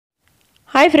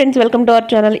Hi friends, welcome to our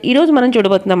channel. ఈ రోజు మనం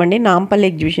చూడబోతున్నామండి నాంపల్లి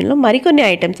ఎగ్జిబిషన్లో మరికొన్ని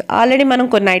ఐటమ్స్. ఆల్రెడీ మనం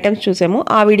కొన్ని ఐటమ్స్ చూసాము.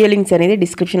 ఆ వీడియో లింక్స్ అనేది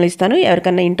డిస్క్రిప్షన్లో ఇస్తాను.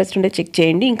 ఎవరికన్నా ఇంట్రెస్ట్ ఉంటే చెక్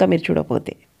చేయండి, ఇంకా మీరు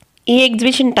చూడకపోతే. ఈ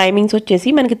ఎగ్జిబిషన్ టైమింగ్స్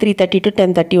వచ్చేసి మనకి 3:30 to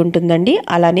 10:30 ఉంటుందండి.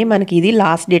 అలానే మనకి ఇది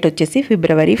లాస్ట్ డేట్ వచ్చేసి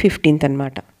February 15th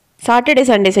అనమాట. సాటర్డే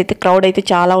సండేస్ అయితే క్రౌడ్ అయితే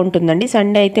చాలా ఉంటుందండి.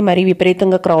 సండే అయితే మరి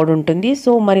విపరీతంగా క్రౌడ్ ఉంటుంది.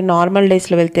 సో మరి నార్మల్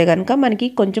డేస్లో వెళ్తే కనుక మనకి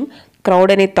కొంచెం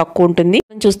క్రౌడ్ అనేది తక్కువ ఉంటుంది.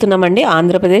 మనం చూస్తున్నామండి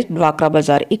ఆంధ్రప్రదేశ్ డ్వాక్రా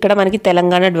బజార్. ఇక్కడ మనకి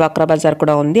తెలంగాణ డ్వాక్రా బజార్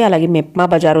కూడా ఉంది, అలాగే మెప్మా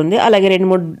బజార్ ఉంది, అలాగే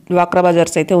 2-3 డ్వాక్రా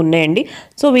బజార్స్ అయితే ఉన్నాయండి.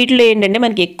 సో వీటిలో ఏంటంటే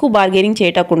మనకి ఎక్కువ బార్గెనింగ్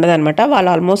చేయటం ఉండదు అనమాట.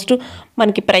 వాళ్ళు ఆల్మోస్ట్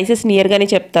మనకి ప్రైసెస్ నియర్గానే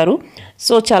చెప్తారు.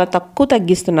 సో చాలా తక్కువ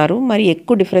తగ్గిస్తున్నారు, మరి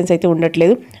ఎక్కువ డిఫరెన్స్ అయితే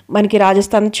ఉండట్లేదు. మనకి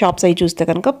రాజస్థాన్ షాప్స్ అవి చూస్తే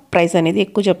కనుక ప్రైస్ అనేది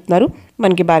ఎక్కువ చెప్తున్నారు,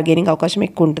 మనకి బార్గెనింగ్ అవకాశం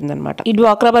ఎక్కువ ఉంటుందన్నమాట. ఈ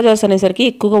డ్వాక్రా బజార్స్ అనేసరికి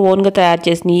ఎక్కువగా ఓన్గా తయారు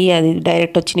చేసినవి, అది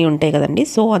డైరెక్ట్ వచ్చినవి ఉంటాయి కదండి.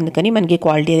 సో అందుకని మనకి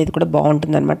క్వాలిటీ అనేది కూడా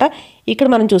బాగుంటుంది అనమాట. ఇక్కడ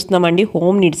మనం చూస్తున్నామండి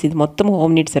హోమ్ నీడ్స్, ఇది మొత్తం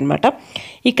హోమ్ నీడ్స్ అనమాట.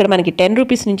 ఇక్కడ మనకి 10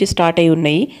 రూపీస్ నుంచి స్టార్ట్ అయి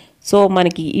ఉన్నాయి. సో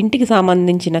మనకి ఇంటికి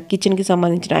సంబంధించిన, కిచెన్కి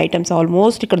సంబంధించిన ఐటమ్స్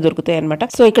ఆల్మోస్ట్ ఇక్కడ దొరుకుతాయి అనమాట.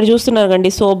 సో ఇక్కడ చూస్తున్నారు కండి,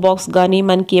 సోప్ బాక్స్ కానీ,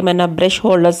 మనకి ఏమైనా బ్రష్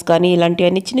హోల్డర్స్ కానీ,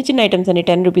 ఇలాంటివన్నీ చిన్న చిన్న ఐటమ్స్ అన్ని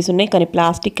 10 రూపీస్ ఉన్నాయి. కానీ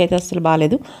ప్లాస్టిక్ అయితే అసలు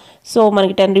బాగాలేదు. సో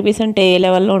మనకి 10 రూపీస్ అంటే ఏ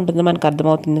లెవెల్లో ఉంటుందో మనకు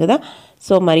అర్థమవుతుంది కదా.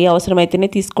 సో మరీ అవసరమైతేనే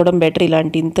తీసుకోవడం బెటర్.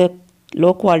 ఇలాంటి ఇంత లో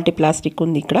క్వాలిటీ ప్లాస్టిక్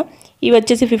ఉంది ఇక్కడ. ఇవి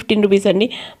వచ్చేసి 15 రూపీస్ అండి.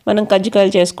 మనం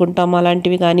కజ్జికాయలు చేసుకుంటాం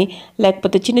అలాంటివి కానీ,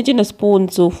 లేకపోతే చిన్న చిన్న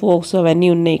స్పూన్స్, ఫోక్స్ అవన్నీ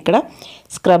ఉన్నాయి ఇక్కడ.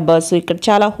 స్క్రబ్బర్స్, ఇక్కడ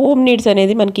చాలా హోమ్ నీడ్స్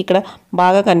అనేది మనకి ఇక్కడ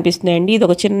బాగా కనిపిస్తున్నాయండి. ఇది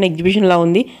ఒక చిన్న ఎగ్జిబిషన్లా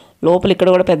ఉంది. లోపల ఇక్కడ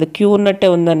కూడా పెద్ద క్యూ ఉన్నట్టే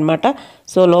ఉందన్నమాట.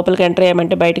 సో లోపలికి ఎంటర్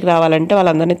అయ్యామంటే బయటికి రావాలంటే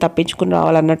వాళ్ళందరినీ తప్పించుకుని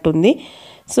రావాలన్నట్టు ఉంది.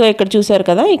 సో ఇక్కడ చూసారు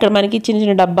కదా, ఇక్కడ మనకి చిన్న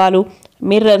చిన్న డబ్బాలు,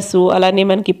 మిర్రర్స్, అలానే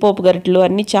మనకి పోపు గరిటెలు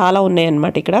అన్నీ చాలా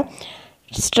ఉన్నాయన్నమాట. ఇక్కడ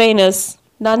స్ట్రైనర్స్,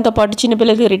 దాంతోపాటు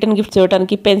చిన్నపిల్లలకి రిటర్న్ గిఫ్ట్స్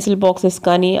ఇవ్వడానికి పెన్సిల్ బాక్సెస్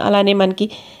కానీ, అలానే మనకి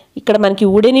ఇక్కడ మనకి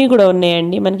వుడెనివి కూడా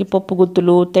ఉన్నాయండి. మనకి పప్పు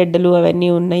గుత్తులు, తెడ్డలు అవన్నీ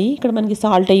ఉన్నాయి. ఇక్కడ మనకి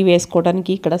సాల్ట్ అవి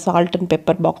వేసుకోవడానికి ఇక్కడ సాల్ట్ అండ్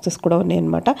పెప్పర్ బాక్సెస్ కూడా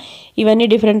ఉన్నాయన్నమాట. ఇవన్నీ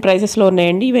డిఫరెంట్ ప్రైసెస్లో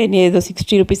ఉన్నాయండి. ఇవన్నీ ఏదో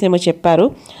 60 రూపీస్ ఏమో చెప్పారు.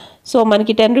 సో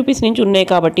మనకి 10 రూపీస్ నుంచి ఉన్నాయి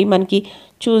కాబట్టి మనకి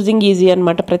చూజింగ్ ఈజీ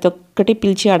అనమాట. ప్రతి ఒక్కటి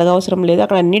పిలిచి అడగవసరం లేదు.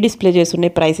 అక్కడ అన్ని డిస్ప్లే చేసి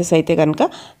ఉన్నాయి ప్రైసెస్ అయితే కనుక.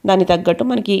 దానికి తగ్గట్టు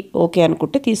మనకి ఓకే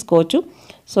అనుకుంటే తీసుకోవచ్చు.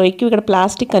 సో ఇక్కడ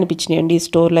ప్లాస్టిక్ కనిపించినాయండి ఈ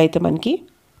స్టోర్లో అయితే మనకి.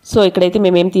 సో ఇక్కడైతే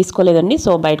మేమేం తీసుకోలేదండి.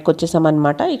 సో బయటకు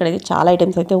వచ్చేసామన్నమాట. ఇక్కడైతే చాలా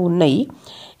ఐటమ్స్ అయితే ఉన్నాయి.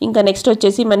 ఇంకా నెక్స్ట్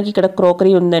వచ్చేసి మనకి ఇక్కడ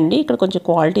క్రోకరీ ఉందండి. ఇక్కడ కొంచెం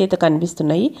క్వాలిటీ అయితే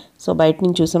కనిపిస్తున్నాయి. సో బయట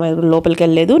నుంచి చూసాం, అది లోపలికి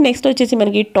వెళ్ళలేదు. నెక్స్ట్ వచ్చేసి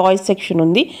మనకి టాయ్స్ సెక్షన్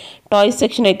ఉంది. టాయ్స్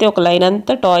సెక్షన్ అయితే ఒక లైన్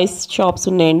అంతా టాయ్స్ షాప్స్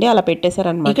ఉన్నాయండి, అలా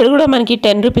పెట్టేశారనమాట. ఇక్కడ కూడా మనకి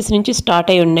 10 రూపీస్ నుంచి స్టార్ట్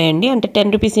అయి ఉన్నాయండి. అంటే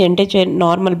 10 రూపీస్ అంటే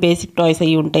నార్మల్ బేసిక్ టాయ్స్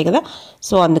అవి ఉంటాయి కదా.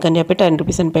 సో అందుకని చెప్పి 10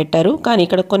 రూపీస్ అని పెట్టారు. కానీ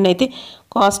ఇక్కడ కొన్ని అయితే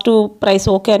కాస్ట్ ప్రైస్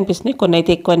ఓకే అనిపిస్తున్నాయి, కొన్ని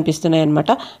అయితే ఎక్కువ అనిపిస్తున్నాయి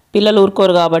అనమాట. పిల్లలు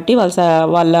ఊరుకోరు కాబట్టి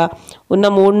వాళ్ళ ఉన్న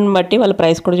మూడ్ని బట్టి వాళ్ళ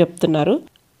ప్రైస్ కూడా చెప్తున్నారు.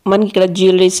 మనకి ఇక్కడ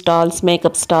జ్యువెలరీ స్టాల్స్,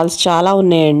 మేకప్ స్టాల్స్ చాలా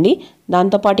ఉన్నాయండి.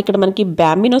 దాంతోపాటు ఇక్కడ మనకి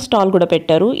బ్యాంబినో స్టాల్ కూడా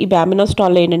పెట్టారు. ఈ బ్యాంబినో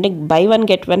స్టాల్లో ఏంటంటే buy 1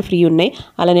 get 1 ఫ్రీ ఉన్నాయి,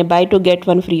 అలానే buy 2 get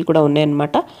 1 ఫ్రీ కూడా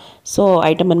ఉన్నాయన్నమాట. సో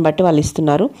ఐటమ్ అని బట్టి వాళ్ళు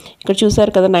ఇస్తున్నారు. ఇక్కడ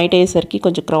చూసారు కదా, నైట్ అయ్యేసరికి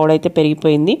కొంచెం క్రౌడ్ అయితే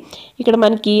పెరిగిపోయింది. ఇక్కడ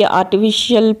మనకి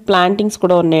ఆర్టిఫిషియల్ ప్లాంటింగ్స్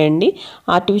కూడా ఉన్నాయండి.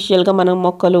 ఆర్టిఫిషియల్గా మనం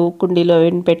మొక్కలు కుండీలో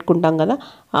పెట్టుకుంటాం కదా,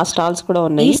 ఆ స్టాల్స్ కూడా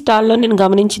ఉన్నాయి. ఈ స్టాల్లో నేను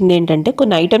గమనించింది ఏంటంటే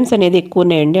కొన్ని ఐటమ్స్ అనేది ఎక్కువ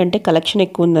ఉన్నాయండి. అంటే కలెక్షన్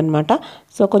ఎక్కువ ఉందన్నమాట.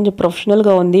 సో కొంచెం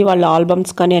ప్రొఫెషనల్గా ఉంది. వాళ్ళు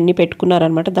ఆల్బమ్స్ కానీ అన్నీ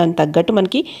పెట్టుకున్నారనమాట. దానికి తగ్గట్టు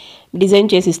మనకి డిజైన్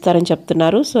చేసి ఇస్తారని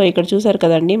చెప్తున్నారు. సో ఇక్కడ చూసారు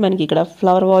కదండి, మనకి ఇక్కడ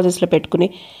ఫ్లవర్ వాజెస్లో పెట్టుకుని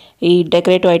ఈ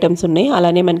డెకరేటివ్ ఐటమ్స్ ఉన్నాయి.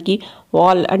 అలానే మనకి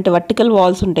వాల్ అంటే వర్టికల్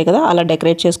వాల్స్ ఉంటాయి కదా, అలా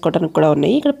డెకరేట్ చేసుకోవడానికి కూడా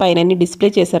ఉన్నాయి. ఇక్కడ పైన అన్ని డిస్ప్లే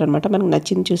చేశారనమాట. మనకు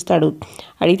నచ్చింది చూస్తాడు,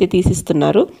 అడిగితే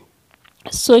తీసిస్తున్నారు.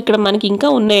 సో ఇక్కడ మనకి ఇంకా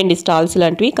ఉన్నాయండి స్టాల్స్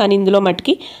లాంటివి. కానీ ఇందులో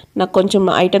మటుకి నాకు కొంచెం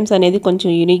ఐటమ్స్ అనేది కొంచెం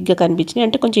యూనిక్గా కనిపించినాయి.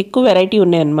 అంటే కొంచెం ఎక్కువ వెరైటీ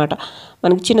ఉన్నాయి అనమాట.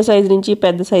 మనకి చిన్న సైజు నుంచి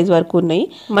పెద్ద సైజు వరకు ఉన్నాయి.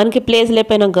 మనకి ప్లేస్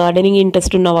లేకపోయినా గార్డెనింగ్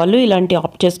ఇంట్రెస్ట్ ఉన్న వాళ్ళు ఇలాంటి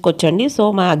ఆప్ట్ చేసుకోవచ్చండి. సో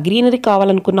మా గ్రీనరీ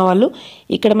కావాలనుకున్న వాళ్ళు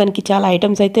ఇక్కడ మనకి చాలా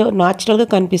ఐటమ్స్ అయితే న్యాచురల్గా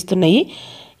కనిపిస్తున్నాయి.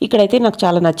 ఇక్కడైతే నాకు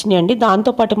చాలా నచ్చినాయి అండి.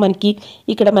 దాంతోపాటు మనకి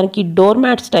ఇక్కడ మనకి డోర్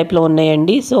మ్యాట్స్ టైప్లో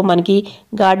ఉన్నాయండి. సో మనకి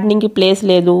గార్డెనింగ్కి ప్లేస్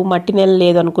లేదు, మట్టి నేల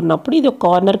లేదు అనుకున్నప్పుడు ఇది ఒక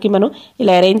కార్నర్కి మనం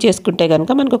ఇలా అరేంజ్ చేసుకుంటే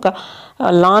కనుక మనకు ఒక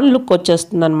లాన్ లుక్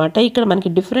వచ్చేస్తుంది అనమాట. ఇక్కడ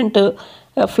మనకి డిఫరెంట్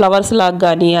ఫ్లవర్స్ లాగా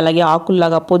కానీ, అలాగే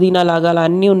ఆకుల్లాగా, పుదీనా లాగా అలా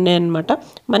అన్నీ ఉన్నాయన్నమాట.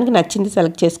 మనకి నచ్చింది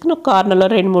సెలెక్ట్ చేసుకుని ఒక కార్నర్లో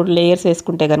 2-3 లేయర్స్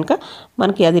వేసుకుంటే కనుక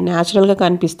మనకి అది న్యాచురల్గా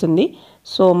కనిపిస్తుంది.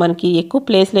 సో మనకి ఎక్కువ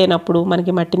ప్లేస్ లేనప్పుడు,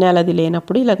 మనకి మట్టి నేల అది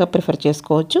లేనప్పుడు ఇలాగ ప్రిఫర్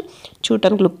చేసుకోవచ్చు.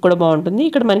 చూడటానికి లుక్ కూడా బాగుంటుంది.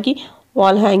 ఇక్కడ మనకి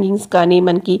వాల్ హ్యాంగింగ్స్ కానీ,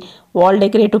 మనకి వాల్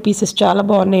డెకరేటివ్ పీసెస్ చాలా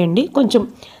బాగున్నాయండి. కొంచెం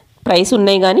ప్రైస్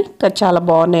ఉన్నాయి కానీ చాలా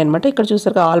బాగున్నాయి అనమాట. ఇక్కడ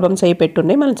చూసారు ఆల్బమ్స్ అవి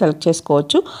పెట్టున్నాయి, మనం సెలెక్ట్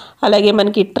చేసుకోవచ్చు. అలాగే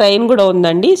మనకి ట్రైన్ కూడా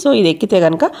ఉందండి. సో ఇది ఎక్కితే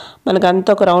కనుక మనకు అంత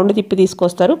ఒక రౌండ్ తిప్పి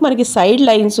తీసుకొస్తారు. మనకి సైడ్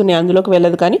లైన్స్ ఉన్నాయి, అందులోకి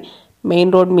వెళ్ళదు. కానీ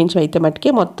మెయిన్ రోడ్ నుంచి అయితే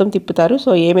మటుకే మొత్తం తిప్పుతారు. సో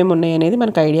ఏమేమి ఉన్నాయి అనేది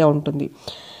మనకు ఐడియా ఉంటుంది.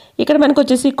 ఇక్కడ మనకు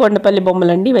వచ్చేసి కొండపల్లి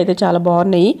బొమ్మలండి. ఇవైతే చాలా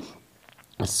బాగున్నాయి.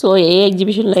 సో ఏ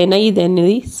ఎగ్జిబిషన్లో అయినా ఇది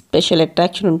అనేది స్పెషల్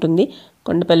అట్రాక్షన్ ఉంటుంది,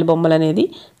 కొండపల్లి బొమ్మలు అనేది.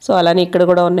 సో అలానే ఇక్కడ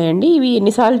కూడా ఉన్నాయండి. ఇవి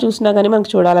ఎన్నిసార్లు చూసినా కానీ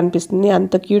మనకు చూడాలనిపిస్తుంది,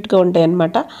 అంత క్యూట్గా ఉంటాయి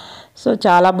అన్నమాట. సో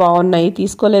చాలా బాగున్నాయి,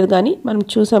 తీసుకోలేదు కానీ మనం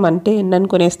చూసామంటే ఎన్ని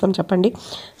అనుకునేస్తాం చెప్పండి.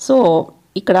 సో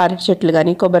ఇక్కడ అరటి చెట్లు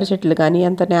కానీ కొబ్బరి చెట్లు కానీ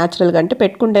అంత న్యాచురల్గా అంటే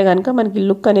పెట్టుకుంటే కనుక మనకి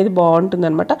లుక్ అనేది బాగుంటుంది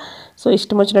అనమాట. సో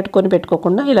ఇష్టం వచ్చినట్టు కొని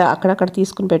పెట్టుకోకుండా ఇలా అక్కడక్కడ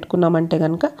తీసుకుని పెట్టుకున్నామంటే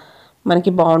కనుక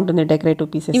మనకి బాగుంటుంది డెకరేటివ్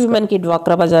పీసెస్. ఇవి మనకి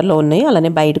డ్వాక్రా బజార్లో ఉన్నాయి,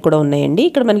 అలానే బయట కూడా ఉన్నాయండి.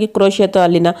 ఇక్కడ మనకి క్రోషియాతో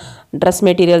అల్లిన డ్రెస్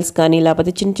మెటీరియల్స్ కానీ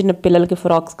లేకపోతే చిన్న చిన్న పిల్లలకి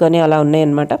ఫ్రాక్స్ కానీ అలా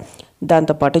ఉన్నాయన్నమాట.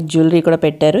 దాంతోపాటు జ్యువెలరీ కూడా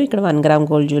పెట్టారు. ఇక్కడ 1 గ్రామ్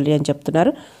గోల్డ్ జ్యువెలరీ అని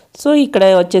చెప్తున్నారు. సో ఇక్కడ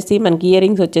వచ్చేసి మనకి ఇయర్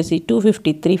రింగ్స్ వచ్చేసి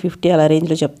 250, 350 అలా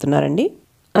రేంజ్లో చెప్తున్నారండి.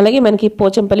 అలాగే మనకి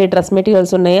పోచంపల్లి డ్రెస్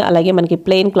మెటీరియల్స్ ఉన్నాయి, అలాగే మనకి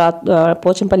ప్లెయిన్ క్లాత్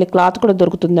పోచంపల్లి క్లాత్ కూడా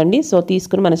దొరుకుతుందండి. సో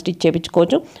తీసుకుని మనం స్టిచ్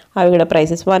చేయించుకోవచ్చు. అవి కూడా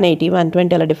ప్రైసెస్ 180,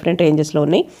 120 అలా డిఫరెంట్ రేంజెస్లో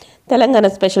ఉన్నాయి. తెలంగాణ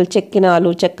స్పెషల్ చెక్కినాలు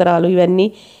చక్రాలు ఇవన్నీ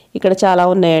ఇక్కడ చాలా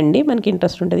ఉన్నాయండి, మనకి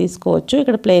ఇంట్రెస్ట్ ఉంటే తీసుకోవచ్చు.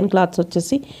 ఇక్కడ ప్లెయిన్ క్లాత్స్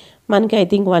వచ్చేసి మనకి ఐ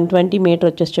థింక్ 120 మీటర్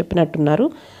వచ్చేసి చెప్పినట్టున్నారు.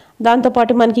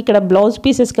 దాంతోపాటు మనకి ఇక్కడ బ్లౌజ్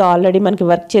పీసెస్కి ఆల్రెడీ మనకి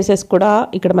వర్క్ చేసేసి కూడా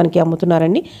ఇక్కడ మనకి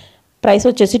అమ్ముతున్నారండి. ప్రైస్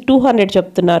వచ్చేసి 200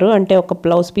 చెప్తున్నారు, అంటే ఒక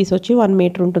బ్లౌజ్ పీస్ వచ్చి 1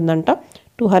 మీటర్ ఉంటుందంట.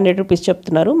 200 రూపీస్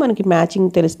చెప్తున్నారు. మనకి మ్యాచింగ్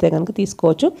తెలిస్తే కనుక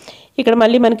తీసుకోవచ్చు. ఇక్కడ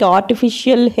మళ్ళీ మనకి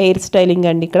ఆర్టిఫిషియల్ హెయిర్ స్టైలింగ్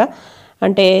అండి, ఇక్కడ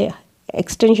అంటే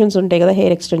ఎక్స్టెన్షన్స్ ఉంటాయి కదా,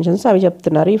 హెయిర్ ఎక్స్టెన్షన్స్, అవి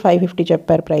చెప్తున్నారు. ఈ 550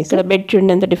 చెప్పారు ప్రైస్. ఇక్కడ బెడ్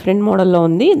చూడండి ఎంత డిఫరెంట్ మోడల్లో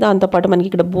ఉంది. దాంతోపాటు మనకి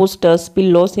ఇక్కడ బూస్టర్స్,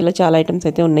 పిల్లోస్ ఇలా చాలా ఐటమ్స్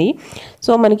అయితే ఉన్నాయి.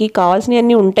 సో మనకి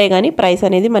కావాల్సినవన్నీ ఉంటాయి కానీ ప్రైస్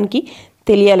అనేది మనకి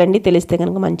తెలియాలండి, తెలిస్తే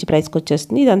కనుక మంచి ప్రైస్కి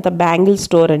వచ్చేస్తుంది. ఇదంతా బ్యాంగిల్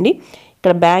స్టోర్ అండి.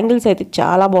 ఇక్కడ బ్యాంగిల్స్ అయితే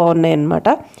చాలా బాగున్నాయి అన్నమాట.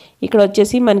 ఇక్కడ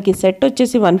వచ్చేసి మనకి సెట్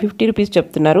వచ్చేసి 150 రూపీస్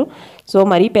చెప్తున్నారు. సో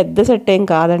మరీ పెద్ద సెట్ ఏం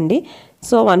కాదండి.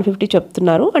 సో 150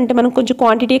 చెప్తున్నారు, అంటే మనం కొంచెం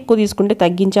క్వాంటిటీ ఎక్కువ తీసుకుంటే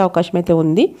తగ్గించే అవకాశం అయితే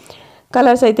ఉంది.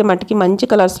 కలర్స్ అయితే మటుకి మంచి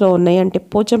కలర్స్లో ఉన్నాయి, అంటే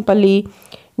పోచంపల్లి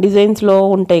డిజైన్స్లో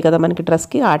ఉంటాయి కదా మనకి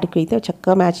డ్రెస్కి, వాటికి అయితే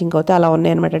చక్కగా మ్యాచింగ్ అవుతాయి, అలా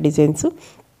ఉన్నాయన్నమాట డిజైన్స్.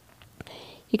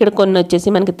 ఇక్కడ కొన్ని వచ్చేసి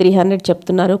మనకి 300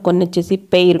 చెప్తున్నారు, కొన్ని వచ్చేసి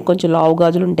పెయిర్ కొంచెం లావు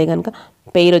గాజులు ఉంటాయి కనుక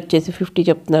పెయిర్ వచ్చేసి 50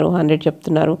 చెప్తున్నారు, 100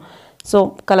 చెప్తున్నారు. సో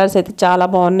కలర్స్ అయితే చాలా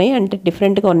బాగున్నాయి, అంటే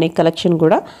డిఫరెంట్గా ఉన్నాయి కలెక్షన్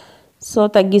కూడా. సో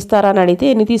తగ్గిస్తారా అని అడిగితే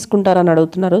ఎన్ని తీసుకుంటారని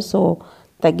అడుగుతున్నారు. సో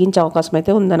తగ్గించే అవకాశం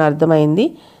అయితే ఉందని అర్థమైంది.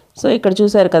 సో ఇక్కడ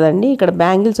చూసారు కదండి, ఇక్కడ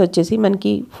బ్యాంగిల్స్ వచ్చేసి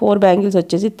మనకి 4 బ్యాంగిల్స్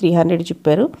వచ్చేసి 300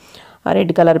 చెప్పారు. ఆ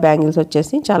రెడ్ కలర్ బ్యాంగిల్స్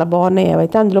వచ్చేసి చాలా బాగున్నాయి,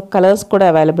 అవైతే అందులో కలర్స్ కూడా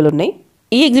అవైలబుల్ ఉన్నాయి.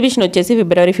 ఈ ఎగ్జిబిషన్ వచ్చేసి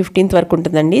ఫిబ్రవరి 15th వరకు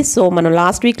ఉంటుందండి. సో మనం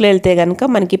లాస్ట్ వీక్లో వెళ్తే కనుక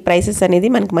మనకి ప్రైసెస్ అనేది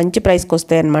మనకి మంచి ప్రైస్కి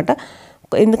వస్తాయి అన్నమాట.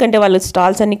 ఎందుకంటే వాళ్ళు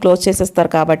స్టాల్స్ అన్ని క్లోజ్ చేసేస్తారు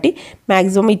కాబట్టి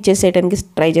మ్యాక్సిమం ఇచ్చేసేయడానికి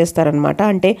ట్రై చేస్తారనమాట.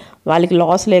 అంటే వాళ్ళకి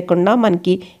లాస్ లేకుండా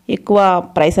మనకి ఎక్కువ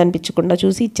ప్రైస్ అనిపించకుండా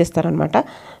చూసి ఇచ్చేస్తారనమాట.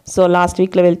 సో లాస్ట్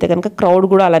వీక్లో వెళ్తే కనుక క్రౌడ్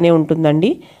కూడా అలానే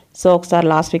ఉంటుందండి. సో ఒకసారి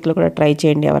లాస్ట్ వీక్లో కూడా ట్రై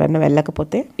చేయండి ఎవరైనా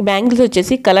వెళ్ళకపోతే. ఈ బ్యాంగిల్స్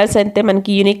వచ్చేసి కలర్స్ అయితే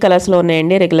మనకి యూనిక్ కలర్స్లో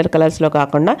ఉన్నాయండి, రెగ్యులర్ కలర్స్లో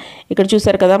కాకుండా. ఇక్కడ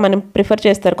చూసారు కదా, మనం ప్రిఫర్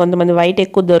చేస్తారు కొంతమంది వైట్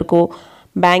ఎక్కువ దొరకు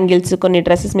బ్యాంగిల్స్, కొన్ని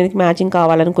డ్రెస్సెస్ మీదకి మ్యాచింగ్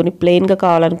కావాలని, కొన్ని ప్లెయిన్గా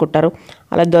కావాలనుకుంటారు.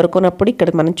 అలా దొరకనప్పుడు ఇక్కడ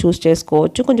మనం చూస్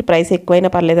చేసుకోవచ్చు. కొంచెం ప్రైస్ ఎక్కువైనా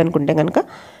పర్లేదు అనుకుంటే కనుక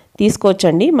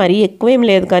తీసుకోవచ్చండి. మరీ ఎక్కువేం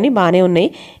లేదు కానీ బాగానే ఉన్నాయి.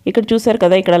 ఇక్కడ చూసారు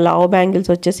కదా, ఇక్కడ లావ్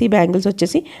బ్యాంగిల్స్ వచ్చేసి, బ్యాంగిల్స్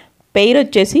వచ్చేసి పెయిర్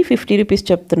వచ్చేసి 50 రూపీస్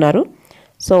చెప్తున్నారు.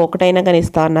 సో ఒకటైనా కానీ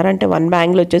ఇస్తా అన్నారు, అంటే 1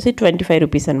 బ్యాంగిల్ వచ్చేసి 25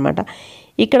 రూపీస్ అనమాట.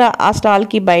 ఇక్కడ ఆ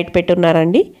స్టాల్కి బయట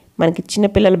పెట్టున్నారండి మనకి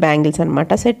చిన్నపిల్లల బ్యాంగిల్స్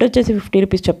అనమాట. సెట్ వచ్చేసి 50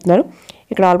 రూపీస్ చెప్తున్నారు.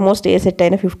 ఇక్కడ ఆల్మోస్ట్ ఏ సెట్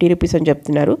అయినా 50 రూపీస్ అని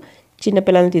చెప్తున్నారు.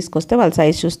 చిన్నపిల్లల్ని తీసుకొస్తే వాళ్ళ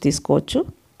సైజ్ చూసి తీసుకోవచ్చు.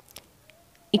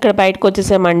 ఇక్కడ బయటకు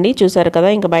వచ్చేసామండి, చూసారు కదా.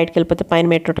 ఇంకా బయటకు వెళ్ళిపోతే పైన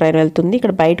మెట్రో ట్రైన్ వెళ్తుంది.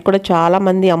 ఇక్కడ బయట కూడా చాలా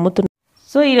మంది అమ్ముతున్నారు.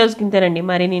 సో ఈ రోజుకి ఇంతేనండి.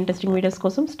 మరిన్ని ఇంట్రెస్టింగ్ వీడియోస్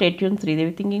కోసం stay tune.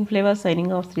 Sridevi thinking flavours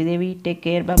signing off. Sridevi, take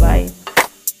care, bye.